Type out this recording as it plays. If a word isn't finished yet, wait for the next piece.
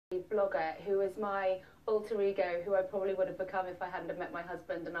blogger who was my alter ego, who I probably would have become if I hadn't have met my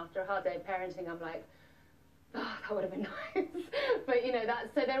husband. And after a hard day of parenting, I'm like, oh, that would have been nice. But you know,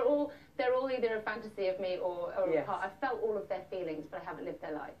 so they're all either a fantasy of me or Yes. a part. I've felt all of their feelings, but I haven't lived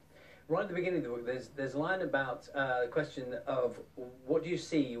their life. Right at the beginning of the book, there's a line about the question of what do you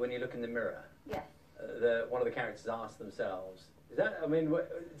see when you look in the mirror? Yes. One of the characters asks themselves. Is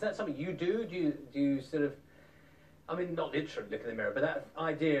that something you do? Do you sort of, I mean, not literally look in the mirror, but that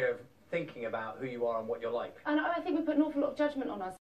idea of thinking about who you are and what you're like? And I think we put an awful lot of judgment on us.